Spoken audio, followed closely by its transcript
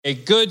A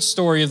good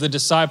story of the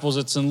disciples.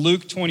 It's in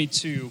Luke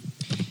 22,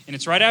 and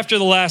it's right after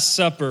the Last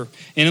Supper.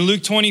 And in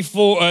Luke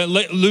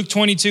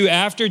 22,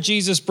 after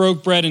Jesus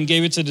broke bread and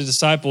gave it to the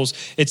disciples,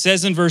 it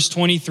says in verse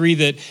 23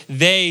 that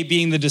they,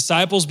 being the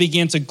disciples,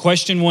 began to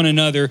question one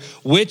another,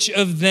 which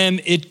of them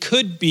it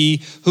could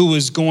be who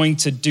was going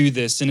to do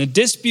this. And a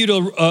dispute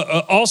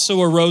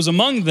also arose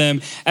among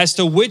them as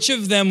to which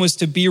of them was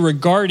to be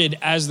regarded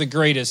as the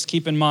greatest.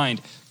 Keep in mind,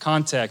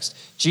 context.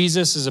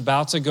 Jesus is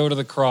about to go to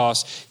the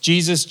cross.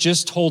 Jesus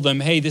just told them,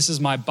 hey, this is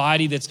my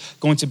body that's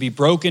going to be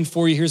broken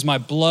for you. Here's my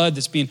blood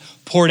that's being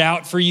poured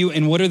out for you.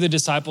 And what are the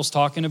disciples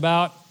talking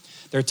about?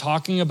 They're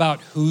talking about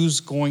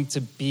who's going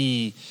to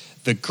be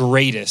the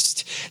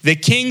greatest. The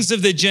kings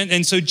of the Gentiles,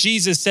 and so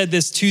Jesus said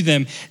this to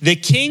them, the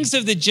kings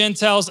of the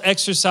Gentiles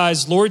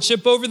exercise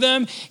lordship over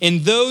them,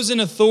 and those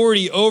in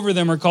authority over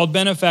them are called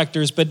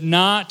benefactors, but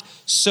not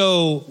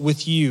so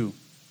with you.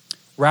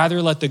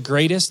 Rather, let the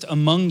greatest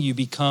among you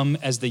become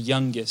as the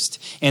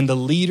youngest, and the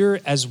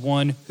leader as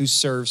one who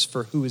serves.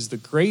 For who is the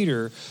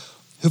greater?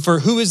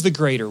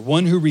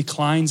 One who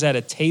reclines at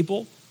a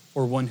table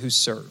or one who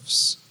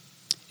serves?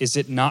 Is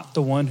it not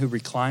the one who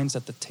reclines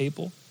at the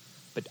table?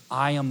 But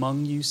I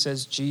among you,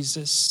 says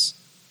Jesus,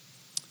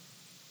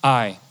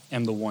 I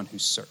am the one who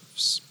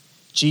serves.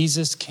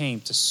 Jesus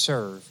came to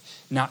serve,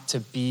 not to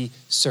be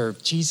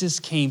served. Jesus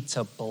came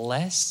to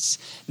bless,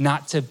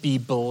 not to be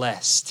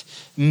blessed.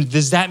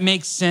 Does that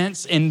make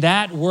sense? And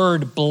that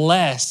word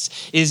bless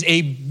is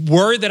a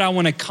word that I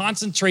want to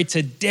concentrate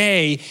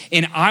today.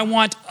 And I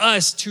want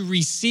us to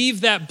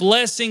receive that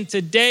blessing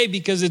today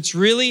because it's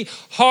really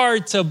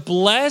hard to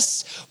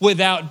bless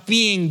without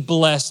being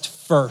blessed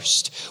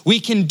first. We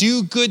can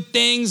do good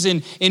things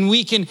and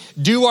we can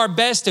do our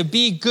best to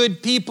be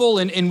good people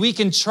and we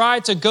can try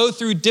to go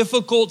through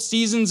difficult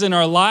seasons in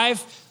our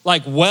life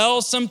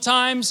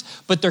sometimes,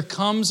 but there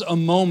comes a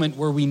moment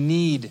where we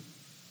need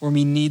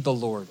the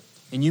Lord.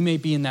 And you may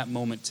be in that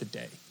moment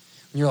today.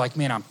 And you're like,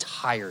 man, I'm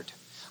tired.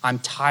 I'm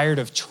tired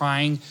of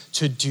trying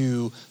to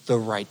do the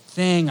right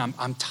thing.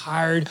 I'm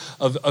tired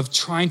of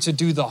trying to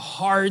do the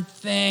hard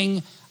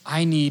thing.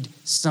 I need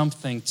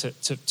something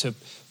to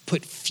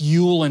put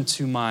fuel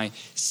into my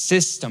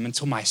system,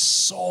 into my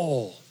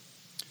soul,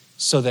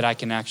 so that I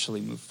can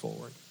actually move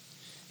forward.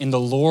 And the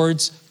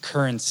Lord's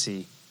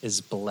currency is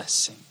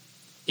blessing.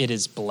 It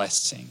is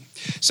blessing.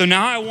 So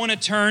now I want to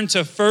turn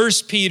to 1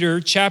 Peter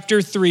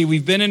chapter 3.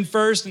 We've been in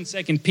 1st and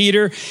 2nd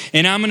Peter,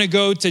 and I'm going to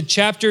go to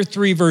chapter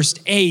 3, verse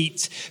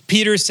 8.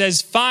 Peter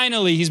says,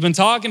 finally, he's been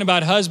talking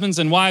about husbands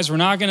and wives. We're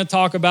not going to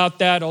talk about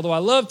that, although I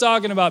love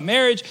talking about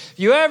marriage. If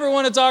you ever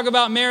want to talk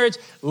about marriage,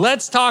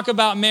 let's talk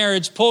about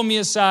marriage. Pull me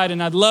aside,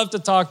 and I'd love to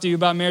talk to you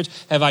about marriage.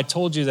 Have I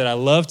told you that I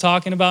love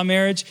talking about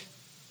marriage?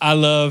 I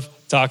love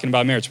talking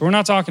about marriage, but we're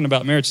not talking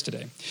about marriage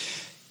today.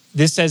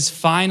 This says,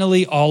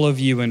 finally, all of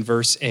you in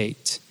verse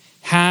 8,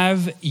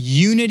 have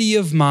unity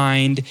of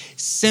mind,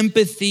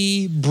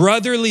 sympathy,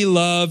 brotherly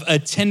love, a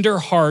tender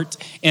heart,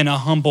 and a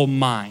humble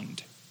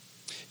mind.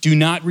 Do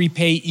not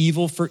repay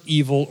evil for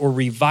evil or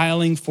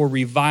reviling for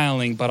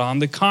reviling, but on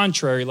the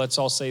contrary, let's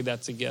all say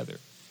that together.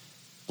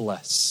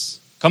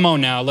 Bless. Come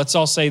on now, let's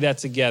all say that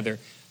together.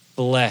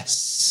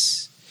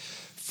 Bless.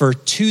 For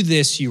to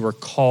this you were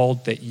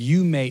called that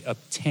you may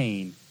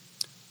obtain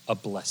a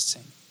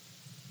blessing.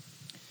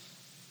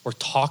 We're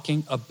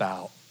talking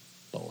about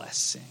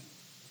blessing.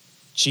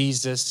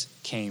 Jesus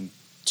came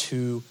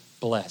to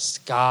bless.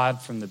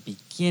 God from the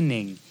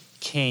beginning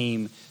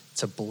came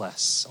to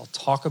bless. I'll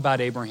talk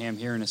about Abraham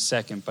here in a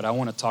second, but I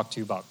want to talk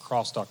to you about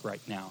Crosstalk right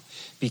now.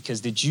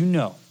 Because did you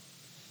know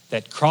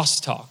that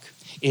Crosstalk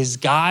is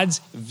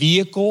God's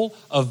vehicle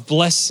of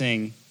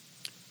blessing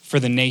for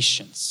the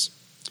nations,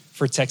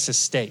 for Texas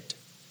State,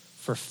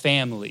 for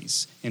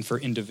families, and for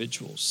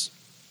individuals?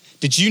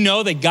 Did you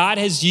know that God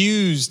has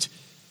used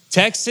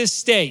Texas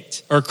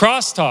State or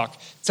Crosstalk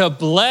to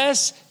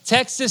bless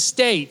Texas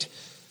State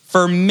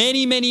for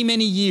many, many,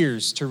 many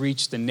years to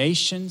reach the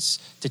nations,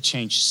 to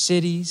change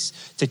cities,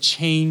 to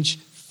change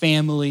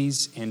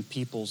families and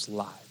people's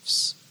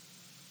lives?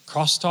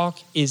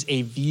 Crosstalk is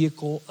a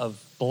vehicle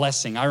of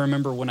blessing. I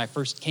remember when I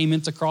first came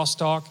into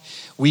Crosstalk,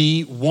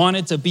 we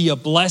wanted to be a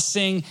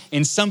blessing,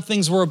 and some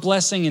things were a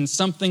blessing and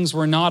some things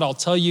were not. I'll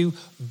tell you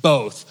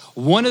both.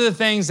 One of the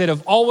things that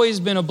have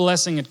always been a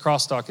blessing at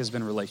Crosstalk has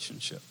been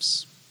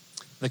relationships.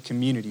 The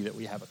community that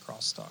we have at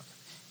Crosstalk.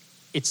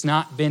 It's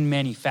not been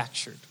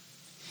manufactured.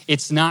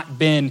 It's not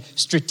been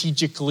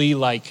strategically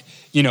like,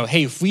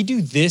 hey, if we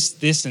do this,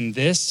 this, and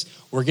this,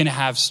 we're going to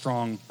have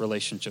strong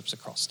relationships at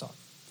Crosstalk.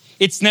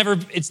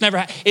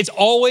 It's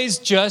always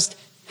just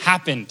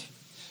happened.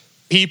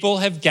 People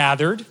have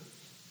gathered,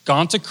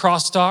 gone to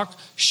Crosstalk,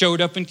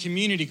 showed up in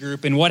community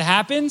group, and what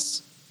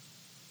happens?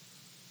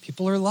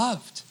 People are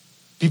loved.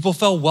 People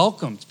feel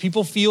welcomed.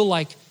 People feel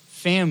like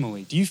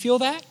family. Do you feel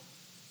that?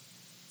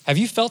 Have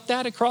you felt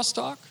that at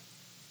Crosstalk?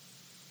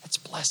 That's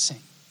blessing.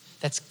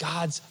 That's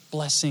God's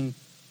blessing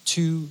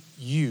to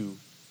you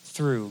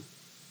through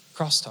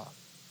Crosstalk.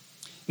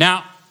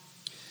 Now,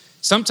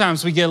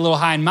 sometimes we get a little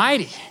high and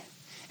mighty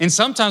And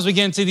sometimes we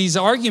get into these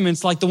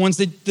arguments like the ones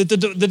that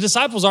the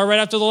disciples are right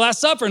after the Last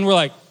Supper. And we're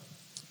like,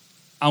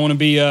 I want to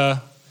be, I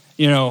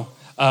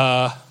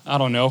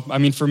don't know. I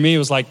mean, for me, it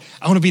was like,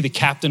 I want to be the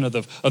captain of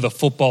the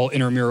football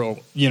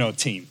intramural,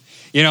 team.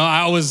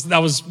 I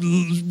was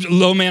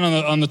low man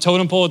on the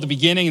totem pole at the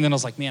beginning, and then I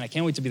was like, man, I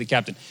can't wait to be the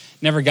captain.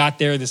 Never got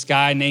there. This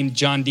guy named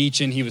John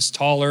Deachin, he was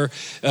taller,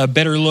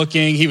 better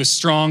looking. He was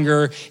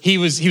stronger. He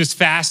was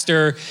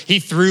faster. He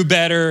threw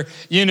better.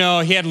 He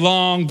had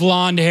long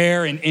blonde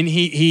hair, and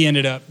he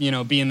ended up,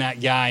 being that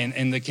guy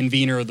and the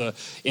convener of the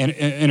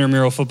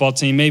intramural football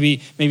team.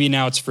 Maybe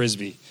now it's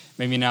Frisbee.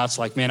 Maybe now it's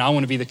like, man, I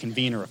want to be the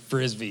convener of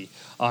Frisbee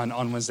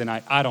on Wednesday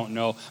night. I don't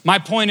know. My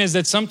point is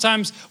that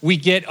sometimes we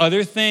get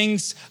other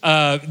things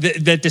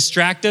that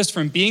distract us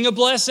from being a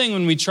blessing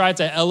when we try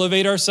to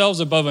elevate ourselves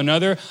above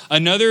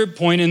another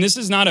point. And this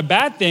is not a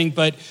bad thing,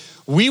 but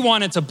we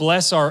wanted to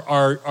bless our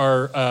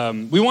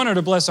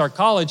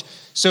college.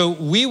 So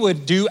we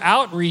would do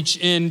outreach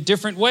in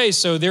different ways.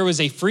 So there was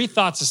a Free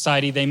Thought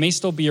Society. They may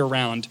still be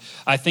around.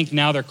 I think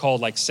now they're called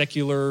like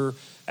Secular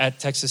at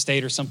Texas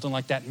State or something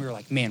like that. And we were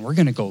like, man, we're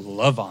going to go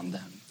love on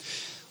them.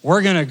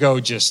 We're going to go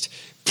just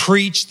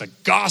preach the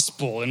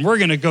gospel, and we're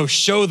going to go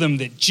show them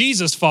that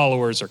Jesus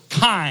followers are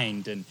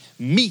kind and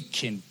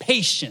meek and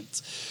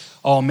patient.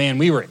 Oh man,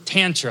 we were at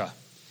Tantra,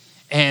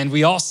 and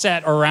we all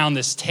sat around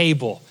this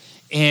table,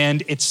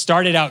 and it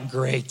started out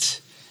great.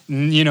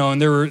 And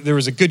there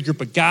was a good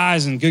group of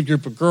guys and a good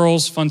group of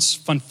girls. Fun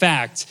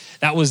fact,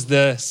 that was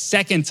the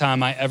second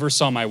time I ever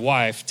saw my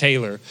wife,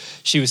 Taylor.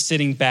 She was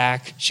sitting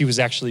back. She was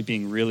actually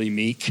being really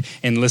meek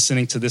and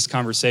listening to this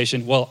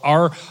conversation. Well,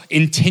 our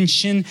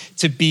intention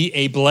to be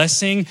a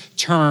blessing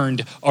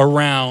turned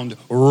around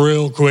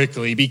real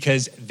quickly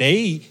because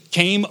they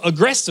came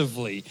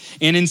aggressively.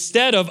 And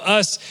instead of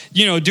us,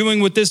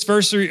 doing what this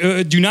verse,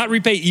 do not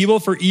repay evil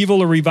for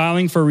evil or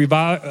reviling for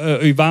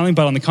reviling,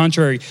 but on the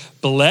contrary,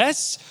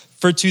 bless,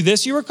 for to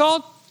this you were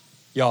called.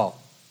 Y'all,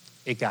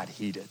 it got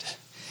heated.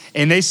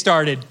 And they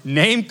started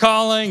name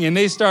calling, and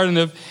they started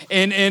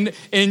and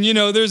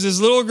there's this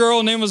little girl,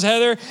 her name was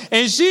Heather,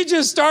 and she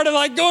just started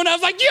like going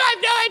up like, you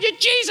have no idea,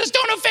 Jesus,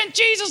 don't offend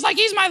Jesus, like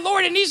he's my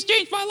Lord and he's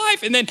changed my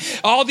life. And then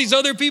all these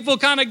other people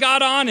kind of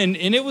got on, and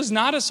it was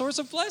not a source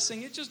of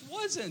blessing. It just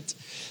wasn't.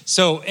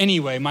 So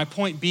anyway, my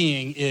point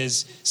being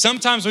is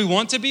sometimes we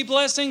want to be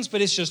blessings, but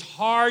it's just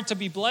hard to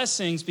be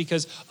blessings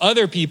because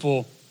other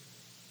people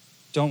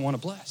don't want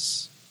to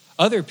bless.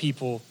 Other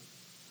people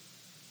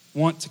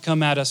want to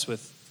come at us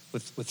with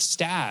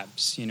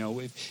stabs.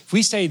 If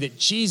we say that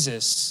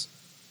Jesus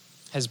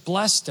has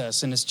blessed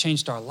us and has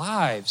changed our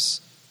lives,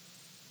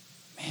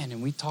 man,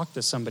 and we talk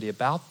to somebody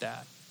about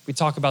that. We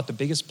talk about the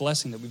biggest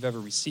blessing that we've ever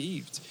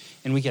received,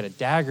 and we get a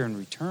dagger in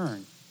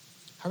return.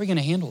 How are we going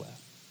to handle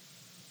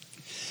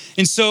that?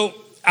 And so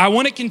I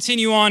want to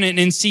continue on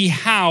and see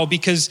how,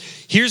 because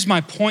here's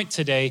my point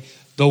today.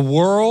 The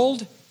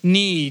world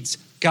needs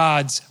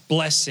God's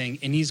blessing,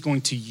 and he's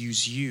going to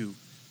use you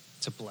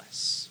to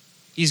bless.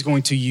 He's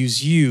going to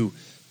use you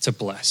to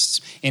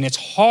bless. And it's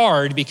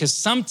hard because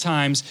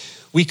sometimes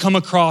we come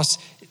across,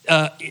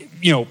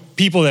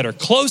 people that are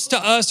close to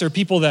us or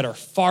people that are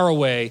far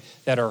away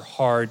that are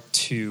hard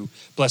to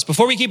bless.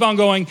 Before we keep on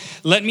going,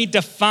 let me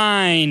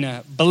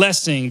define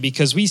blessing,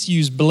 because we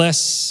use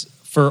bless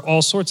for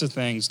all sorts of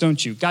things,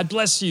 don't you? God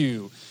bless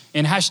you,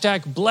 and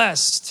hashtag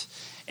blessed,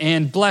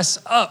 and bless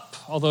up.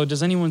 Although,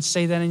 does anyone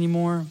say that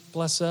anymore?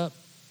 Bless up?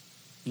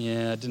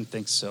 Yeah, I didn't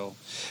think so.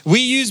 We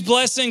use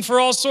blessing for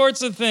all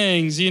sorts of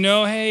things,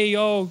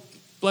 hey,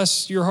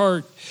 bless your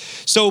heart.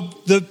 So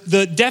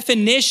the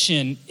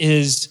definition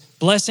is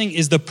blessing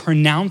is the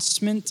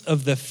pronouncement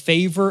of the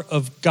favor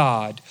of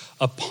God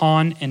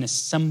upon an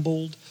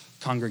assembled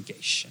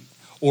congregation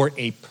or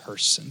a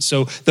person.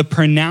 So the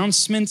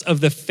pronouncement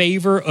of the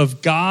favor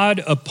of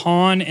God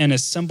upon an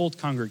assembled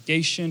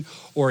congregation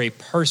or a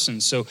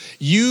person. So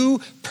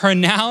you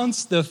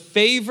pronounce the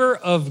favor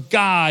of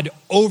God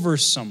over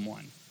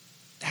someone.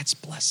 That's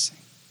blessing.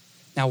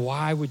 Now,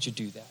 why would you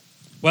do that?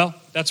 Well,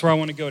 that's where I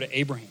want to go to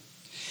Abraham.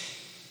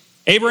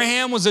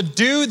 Abraham was a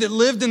dude that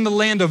lived in the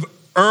land of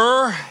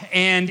Ur,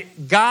 and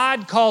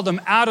God called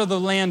him out of the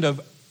land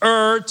of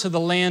Ur to the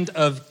land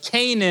of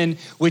Canaan,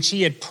 which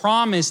he had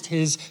promised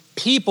his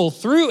people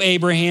through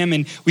Abraham.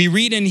 And we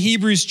read in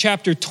Hebrews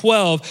chapter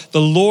 12,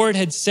 the Lord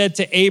had said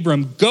to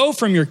Abram, go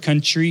from your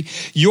country,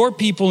 your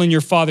people and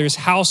your father's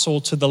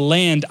household to the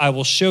land I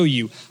will show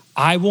you.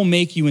 I will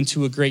make you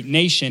into a great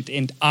nation,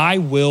 and I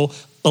will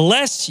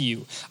bless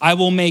you. I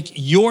will make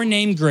your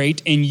name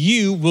great, and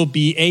you will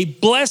be a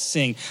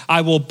blessing.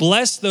 I will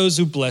bless those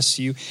who bless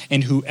you,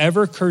 and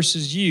whoever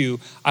curses you,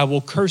 I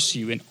will curse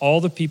you, and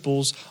all the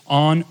peoples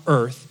on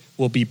earth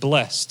will be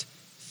blessed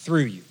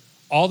through you.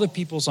 All the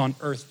peoples on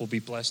earth will be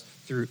blessed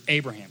through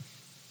Abraham.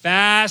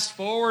 Fast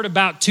forward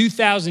about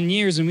 2,000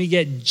 years, and we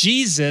get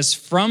Jesus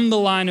from the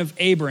line of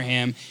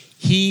Abraham.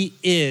 He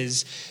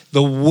is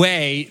the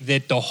way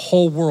that the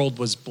whole world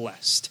was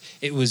blessed.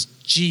 It was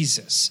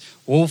Jesus.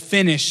 We'll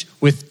finish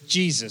with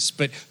Jesus,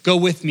 but go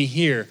with me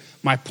here.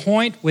 My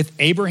point with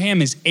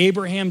Abraham is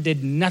Abraham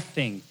did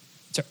nothing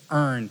to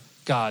earn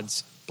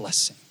God's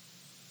blessing.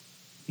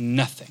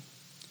 Nothing.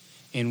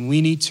 And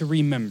we need to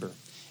remember,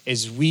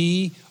 as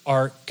we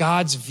are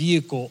God's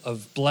vehicle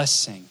of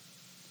blessing,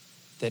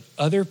 that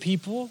other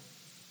people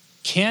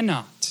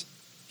cannot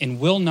and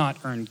will not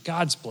earn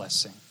God's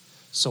blessing.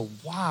 So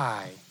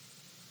why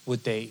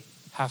would they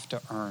have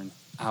to earn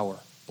our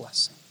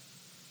blessing?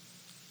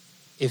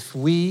 If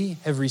we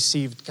have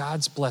received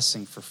God's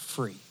blessing for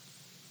free,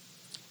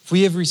 if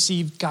we have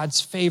received God's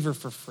favor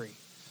for free,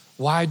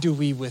 why do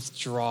we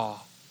withdraw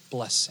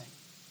blessing?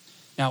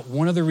 Now,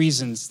 one of the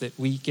reasons that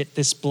we get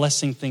this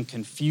blessing thing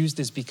confused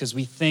is because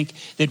we think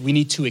that we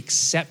need to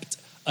accept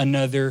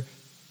another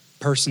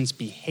person's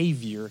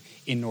behavior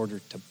in order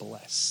to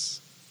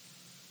bless.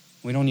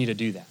 We don't need to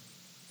do that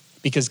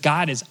because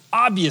God is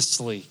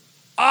obviously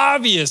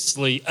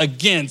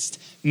against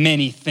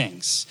many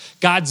things.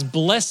 God's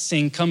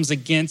blessing comes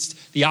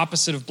against the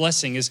opposite of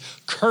blessing is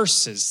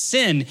curses.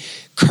 Sin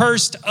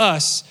cursed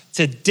us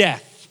to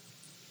death.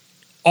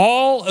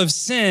 All of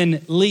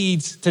sin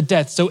leads to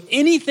death. So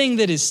anything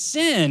that is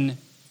sin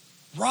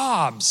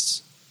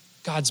robs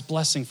God's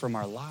blessing from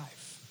our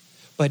life.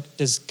 But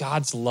does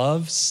God's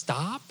love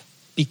stop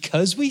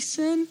because we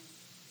sin?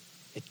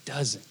 It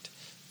doesn't.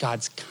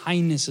 God's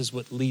kindness is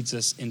what leads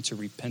us into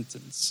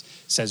repentance,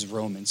 says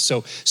Romans.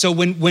 So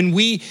when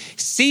we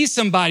see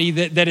somebody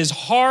that is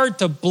hard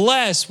to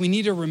bless, we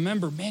need to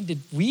remember, man,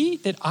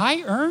 did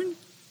I earn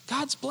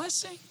God's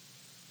blessing?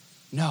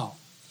 No.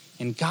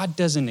 And God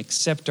doesn't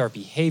accept our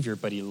behavior,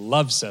 but he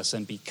loves us.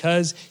 And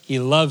because he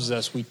loves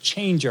us, we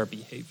change our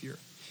behavior.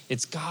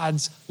 It's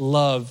God's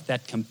love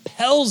that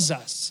compels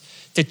us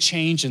to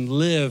change and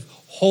live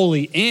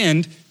holy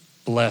and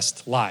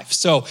blessed life.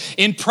 So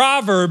in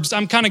Proverbs,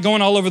 I'm kind of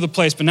going all over the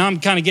place, but now I'm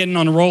kind of getting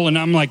on a roll and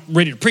I'm like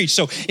ready to preach.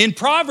 So in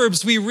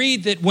Proverbs, we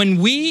read that when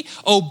we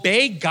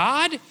obey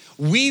God,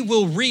 we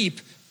will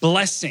reap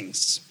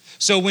blessings.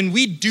 So when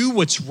we do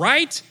what's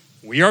right,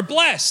 we are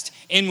blessed.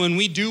 And when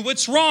we do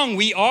what's wrong,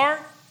 we are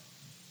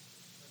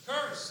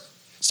cursed.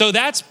 So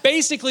that's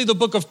basically the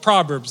book of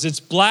Proverbs. It's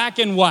black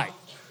and white.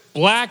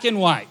 Black and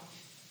white.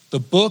 The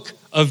book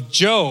of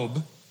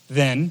Job,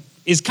 then,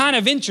 is kind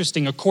of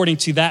interesting according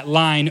to that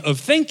line of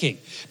thinking.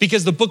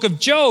 Because the book of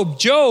Job,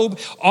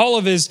 all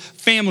of his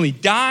family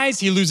dies.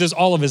 He loses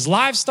all of his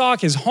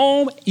livestock, his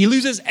home. He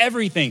loses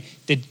everything.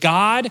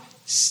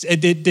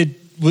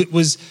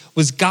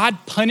 Was God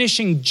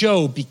punishing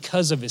Job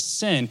because of his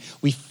sin?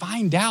 We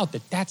find out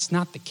that that's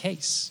not the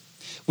case.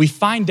 We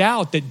find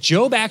out that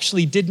Job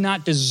actually did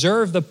not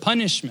deserve the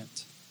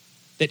punishment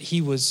that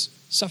he was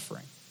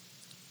suffering.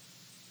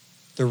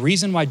 The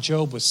reason why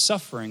Job was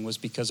suffering was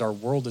because our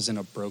world is in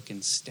a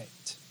broken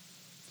state.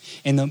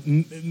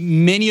 And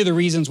many of the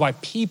reasons why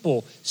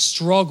people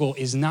struggle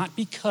is not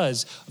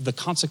because of the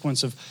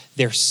consequence of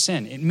their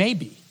sin. It may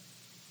be,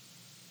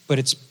 but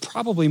it's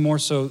probably more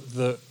so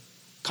the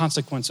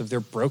consequence of their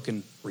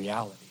broken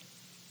reality.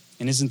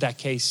 And isn't that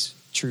case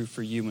true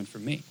for you and for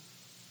me?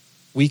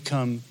 We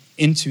come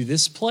into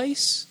this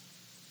place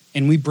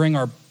and we bring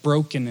our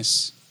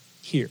brokenness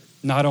here.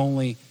 Not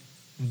only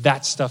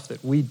that stuff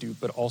that we do,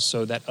 but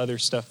also that other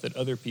stuff that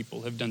other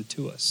people have done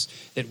to us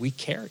that we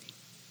carry.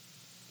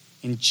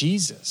 And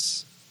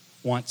Jesus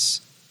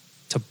wants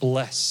to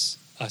bless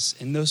us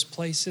in those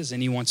places,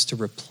 and he wants to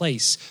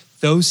replace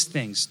those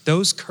things,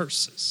 those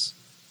curses,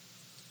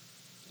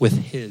 with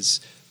his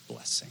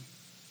blessing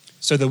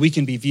so that we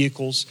can be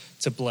vehicles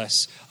to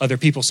bless other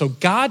people. So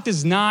God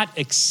does not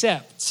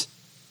accept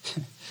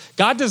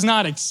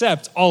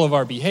all of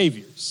our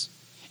behaviors,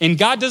 and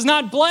God does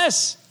not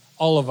bless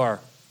all of our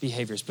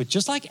behaviors. But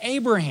just like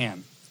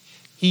Abraham,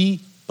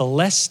 he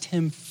blessed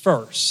him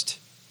first.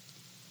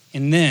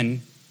 And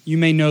then you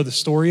may know the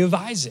story of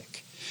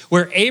Isaac,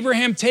 where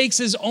Abraham takes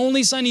his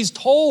only son. He's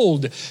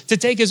told to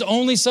take his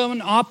only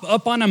son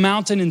up on a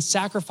mountain and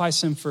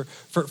sacrifice him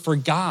for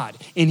God.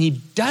 And he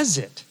does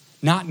it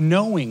not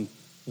knowing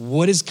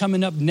what is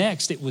coming up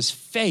next. It was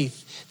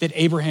faith that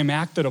Abraham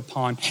acted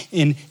upon.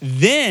 And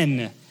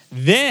then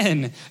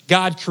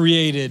God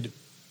created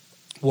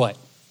what?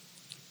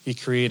 He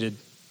created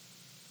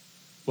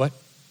what?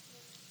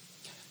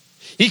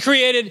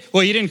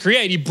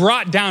 He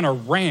brought down a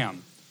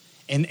ram.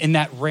 And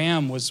that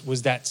ram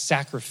was that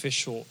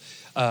sacrificial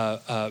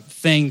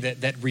thing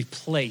that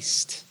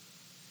replaced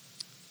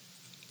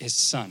his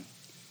son.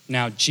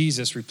 Now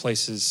Jesus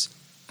replaces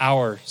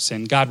our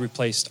sin. God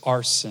replaced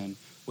our sin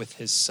with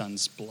his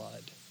son's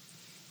blood.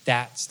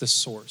 That's the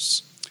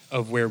source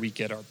of where we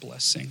get our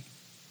blessing.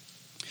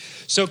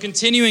 So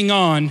continuing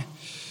on,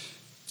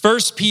 1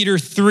 Peter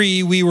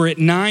 3, we were at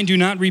 9, do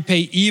not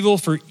repay evil,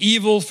 for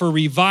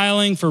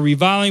reviling,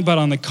 but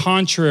on the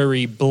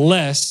contrary,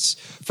 bless,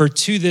 for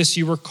to this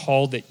you were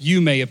called that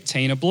you may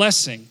obtain a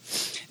blessing.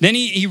 Then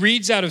he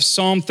reads out of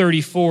Psalm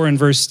 34 in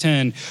verse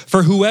 10.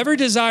 For whoever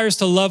desires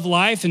to love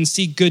life and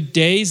see good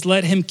days,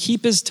 let him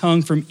keep his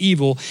tongue from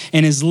evil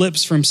and his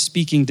lips from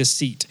speaking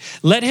deceit.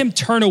 Let him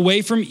turn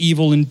away from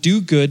evil and do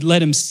good.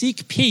 Let him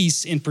seek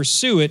peace and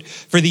pursue it.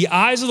 For the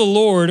eyes of the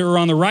Lord are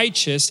on the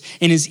righteous,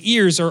 and his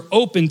ears are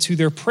open to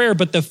their prayer.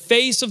 But the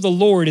face of the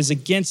Lord is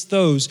against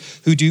those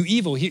who do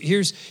evil.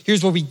 Here's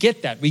where we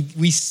get that.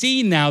 We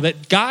see now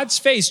that God's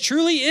face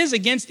truly is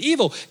against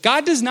evil.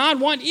 God does not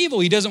want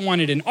evil. He doesn't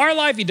want it in our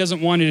life. He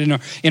doesn't want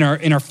it in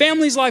our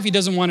family's life. He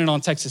doesn't want it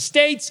on Texas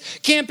State's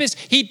campus.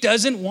 He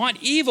doesn't want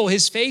evil.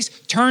 His face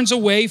turns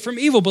away from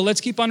evil. But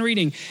let's keep on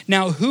reading.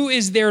 Now, who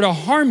is there to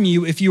harm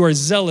you if you are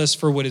zealous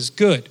for what is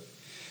good?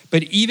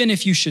 But even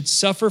if you should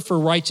suffer for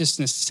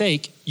righteousness'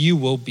 sake, you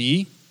will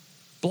be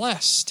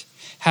blessed.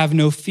 Have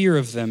no fear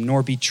of them,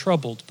 nor be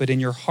troubled, but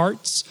in your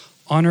hearts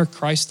honor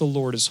Christ the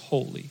Lord as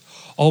holy,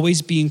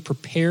 always being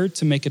prepared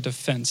to make a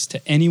defense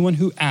to anyone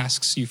who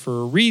asks you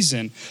for a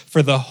reason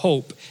for the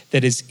hope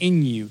that is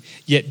in you,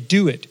 yet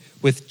do it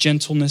with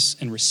gentleness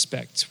and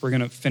respect. We're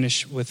going to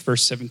finish with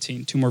verse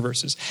 17, 2 more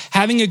verses.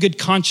 Having a good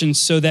conscience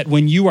so that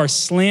when you are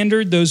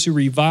slandered, those who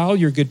revile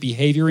your good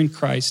behavior in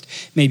Christ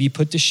may be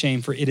put to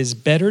shame, for it is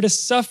better to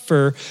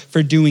suffer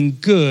for doing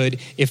good,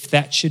 if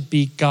that should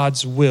be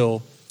God's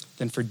will,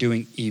 than for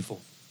doing evil.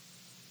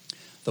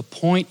 The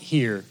point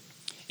here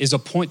is a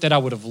point that I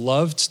would have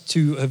loved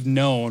to have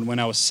known when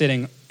I was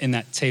sitting in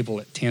that table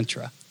at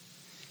Tantra,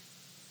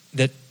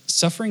 that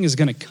suffering is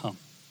going to come.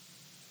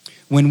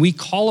 When we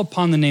call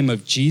upon the name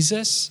of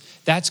Jesus,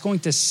 that's going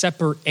to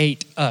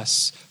separate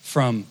us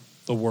from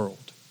the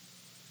world.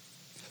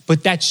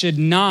 But that should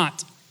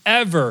not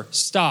ever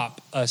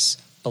stop us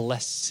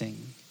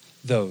blessing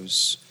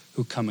those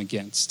who come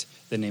against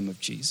the name of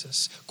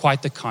Jesus.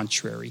 Quite the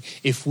contrary.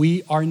 If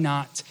we are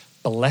not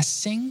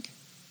blessing,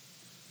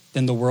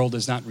 then the world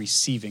is not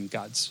receiving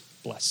God's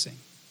blessing.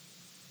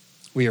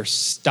 We are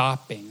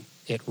stopping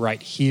it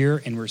right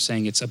here, and we're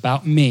saying it's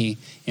about me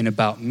and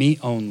about me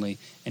only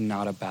and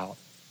not about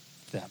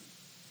them.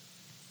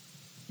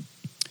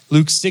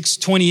 Luke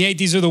 6:28,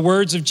 these are the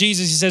words of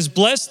Jesus. He says,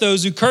 bless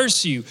those who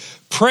curse you.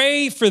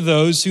 Pray for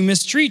those who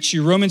mistreat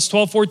you. Romans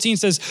 12:14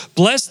 says,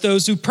 bless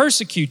those who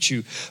persecute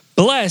you.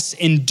 Bless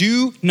and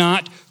do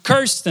not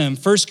curse them.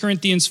 1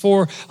 Corinthians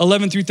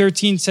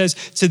 4:11-13 says,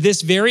 to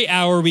this very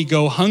hour we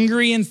go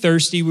hungry and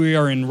thirsty. We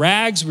are in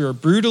rags. We are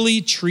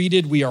brutally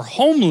treated. We are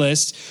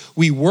homeless.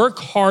 We work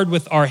hard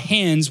with our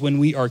hands. When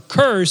we are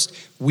cursed,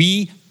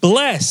 we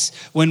bless.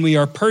 When we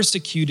are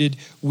persecuted,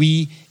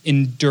 we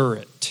endure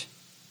it.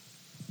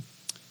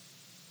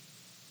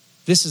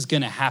 This is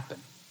going to happen.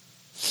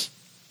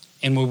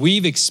 And what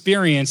we've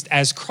experienced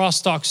as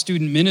Crosstalk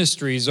Student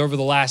Ministries over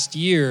the last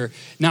year,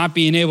 not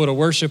being able to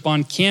worship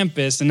on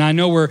campus, and I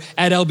know we're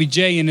at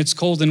LBJ and it's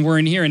cold and we're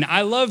in here, and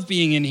I love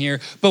being in here,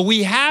 but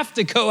we have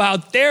to go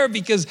out there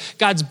because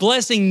God's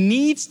blessing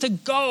needs to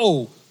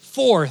go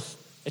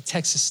forth at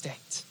Texas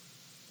State.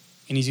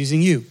 And he's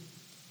using you,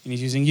 and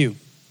he's using you,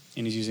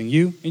 and he's using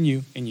you, and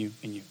you, and you,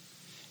 and you.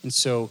 And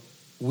so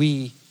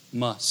we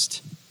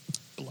must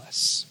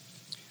bless.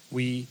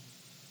 We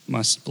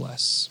must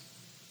bless.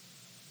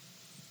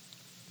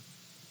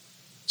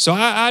 So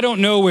I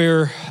don't know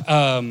where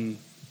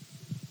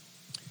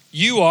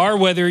you are,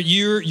 whether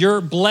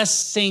your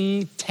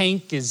blessing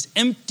tank is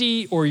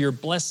empty or your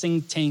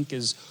blessing tank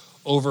is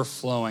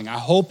overflowing. I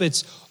hope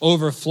it's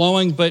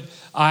overflowing, but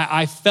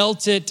I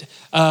felt it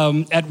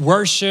at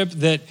worship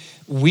that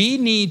we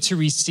need to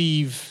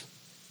receive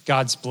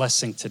God's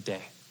blessing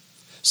today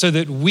so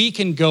that we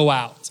can go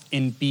out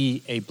and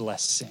be a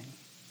blessing.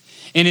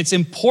 And it's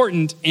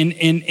important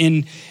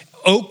in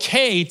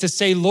okay to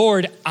say,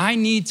 Lord, I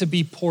need to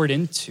be poured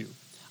into.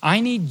 I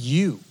need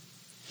you.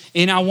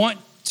 And I want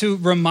to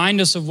remind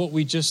us of what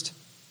we just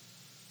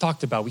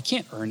talked about. We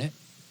can't earn it.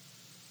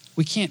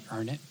 We can't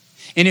earn it.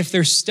 And if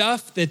there's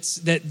stuff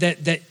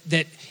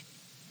that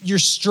you're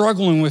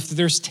struggling with,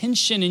 there's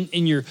tension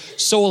in your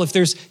soul, if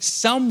there's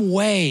some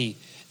way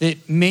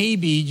that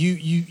maybe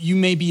you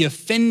may be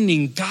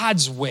offending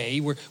God's way,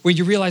 where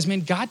you realize,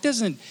 man, God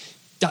doesn't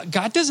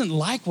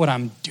like what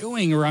I'm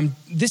doing, or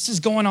this is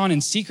going on in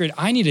secret,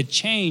 I need to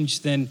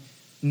change, then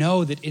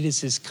know that it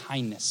is his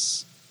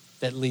kindness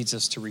that leads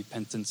us to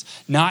repentance,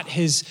 not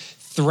his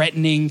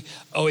threatening,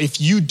 oh, if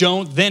you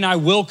don't, then I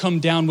will come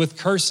down with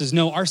curses.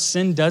 No, our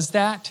sin does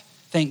that,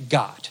 thank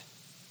God.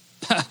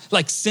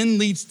 Like sin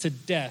leads to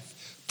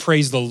death,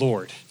 praise the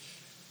Lord.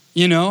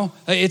 You know,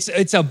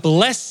 it's a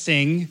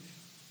blessing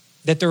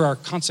that there are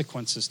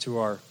consequences to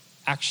our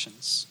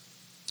actions.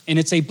 And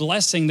it's a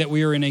blessing that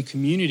we are in a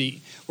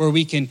community where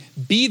we can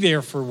be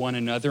there for one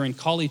another and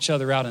call each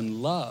other out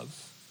in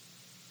love.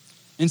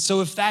 And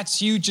so if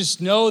that's you,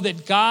 just know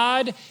that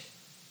God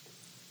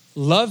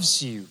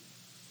loves you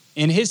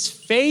and his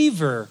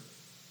favor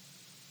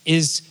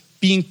is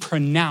being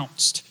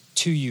pronounced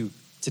to you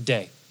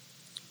today.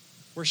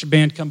 Worship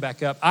band, come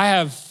back up. I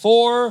have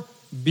 4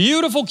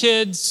 beautiful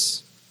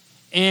kids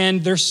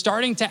and they're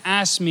starting to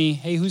ask me,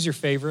 hey, who's your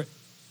favorite?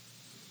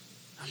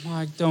 I'm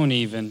like, don't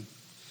even.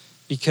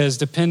 because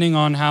depending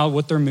on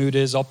what their mood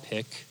is, I'll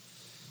pick.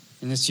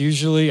 And it's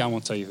usually, I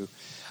won't tell you who.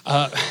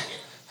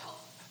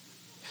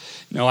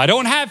 No, I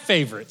don't have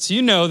favorites.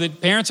 You know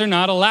that parents are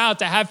not allowed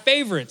to have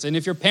favorites. And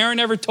if your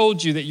parent ever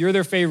told you that you're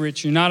their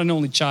favorite, you're not an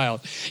only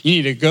child. You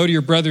need to go to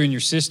your brother and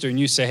your sister and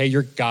you say, hey,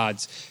 you're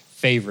God's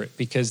favorite.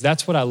 Because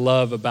that's what I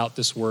love about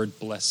this word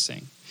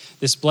blessing.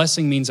 This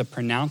blessing means a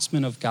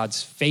pronouncement of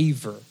God's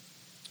favor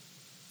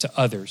to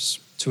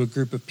others, to a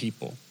group of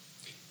people.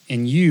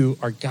 And you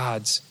are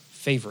God's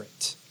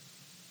favorite.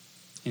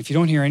 And if you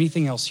don't hear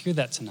anything else, hear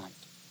that tonight.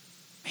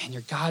 Man,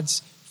 you're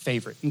God's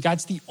favorite. And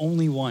God's the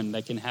only one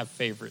that can have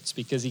favorites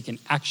because he can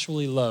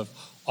actually love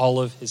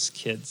all of his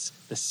kids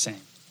the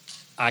same.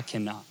 I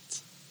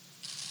cannot.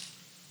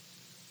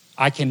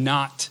 I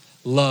cannot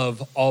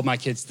love all my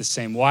kids the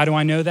same. Why do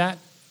I know that?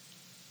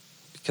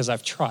 Because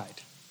I've tried.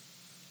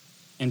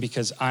 And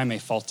because I'm a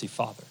faulty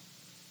father.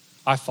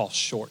 I fall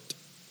short.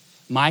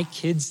 My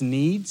kids'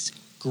 needs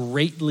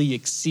greatly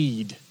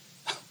exceed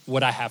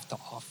what I have to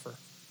offer.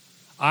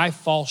 I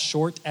fall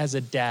short as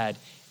a dad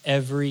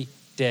every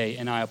day,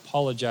 and I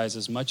apologize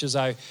as much as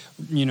I,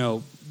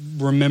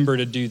 remember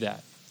to do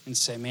that and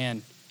say,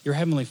 man, your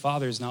Heavenly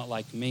Father is not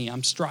like me.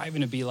 I'm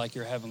striving to be like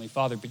your Heavenly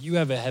Father, but you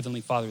have a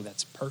Heavenly Father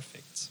that's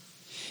perfect.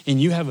 And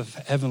you have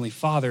a Heavenly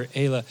Father,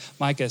 Ayla,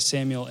 Micah,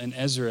 Samuel, and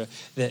Ezra,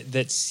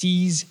 that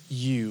sees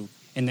you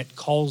and that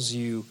calls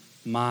you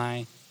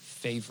my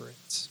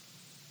favorite.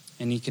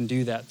 And he can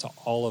do that to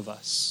all of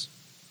us.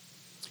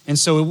 And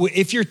so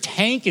if your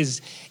tank is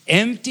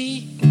empty,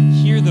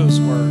 hear those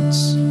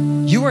words.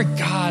 You are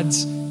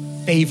God's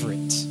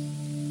favorite.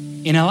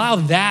 And allow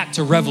that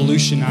to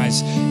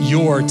revolutionize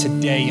your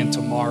today and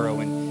tomorrow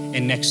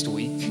and next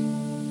week.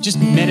 Just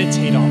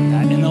meditate on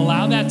that and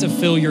allow that to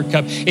fill your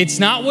cup. It's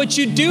not what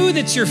you do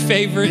that's your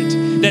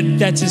favorite,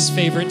 that's his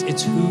favorite.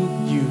 It's who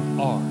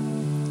you are.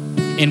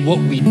 And what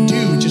we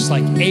do, just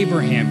like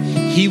Abraham,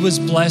 he was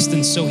blessed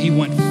and so he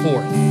went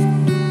forth.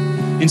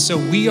 And so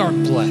we are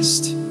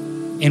blessed.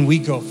 And we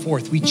go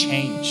forth, we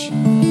change.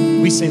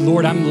 We say,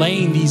 Lord, I'm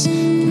laying these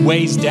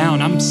ways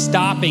down. I'm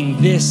stopping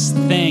this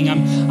thing.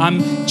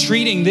 I'm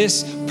treating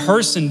this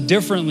person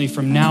differently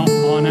from now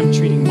on. I'm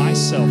treating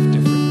myself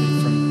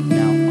differently from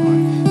now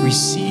on.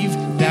 Receive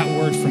that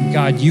word from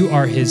God. You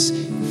are his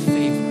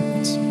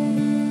favorite.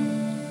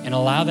 And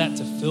allow that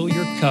to fill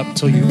your cup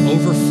till you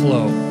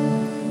overflow.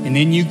 And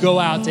then you go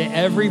out to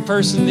every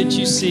person that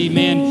you see.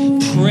 Man,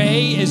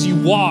 pray as you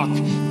walk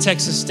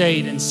Texas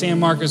State and San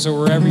Marcos or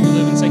wherever you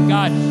live and say,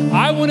 God,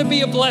 I want to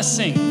be a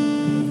blessing.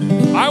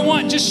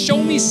 Just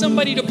show me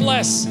somebody to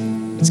bless.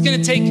 It's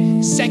going to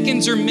take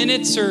seconds or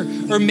minutes or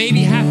maybe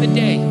half a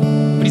day.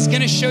 But he's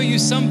going to show you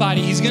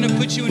somebody. He's going to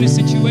put you in a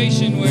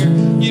situation where,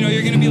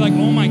 you're going to be like,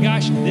 oh my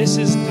gosh, this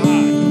is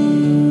God.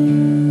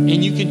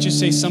 And you can just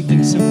say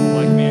something simple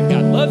like, man,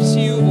 God loves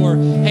you, or,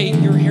 hey,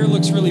 your hair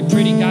looks really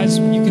pretty. Guys,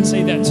 you can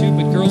say that too,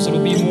 but girls,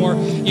 it'll be more,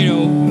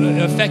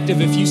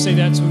 effective if you say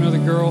that to another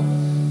girl.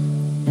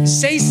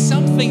 Say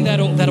something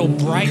that'll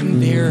brighten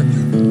their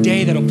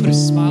day, that'll put a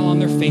smile on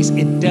their face.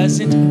 It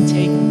doesn't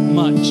take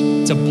much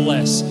to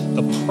bless.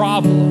 The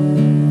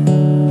problem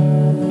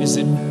is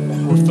that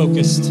we're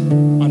focused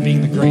on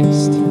being the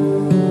greatest.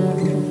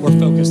 We're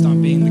focused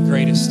on being the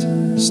greatest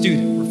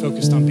student. We're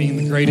focused on being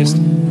the greatest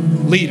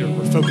leader.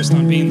 We're focused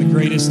on being the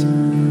greatest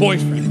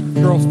boyfriend,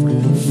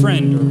 girlfriend,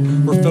 friend,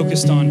 or we're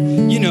focused on,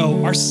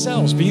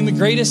 ourselves, being the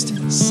greatest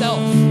self.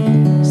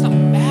 It's not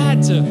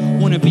bad to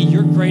want to be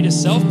your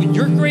greatest self, but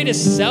your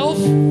greatest self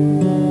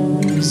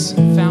is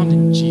found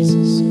in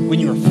Jesus when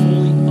you are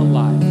fully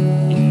alive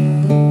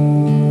in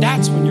him.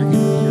 That's when you're going to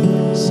be your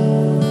greatest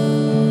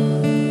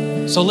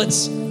self. So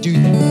let's do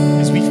that.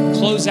 As we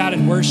close out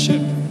in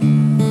worship,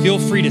 feel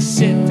free to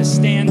sit, to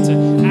stand,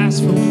 to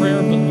ask for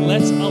prayer, but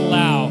let's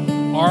allow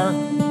our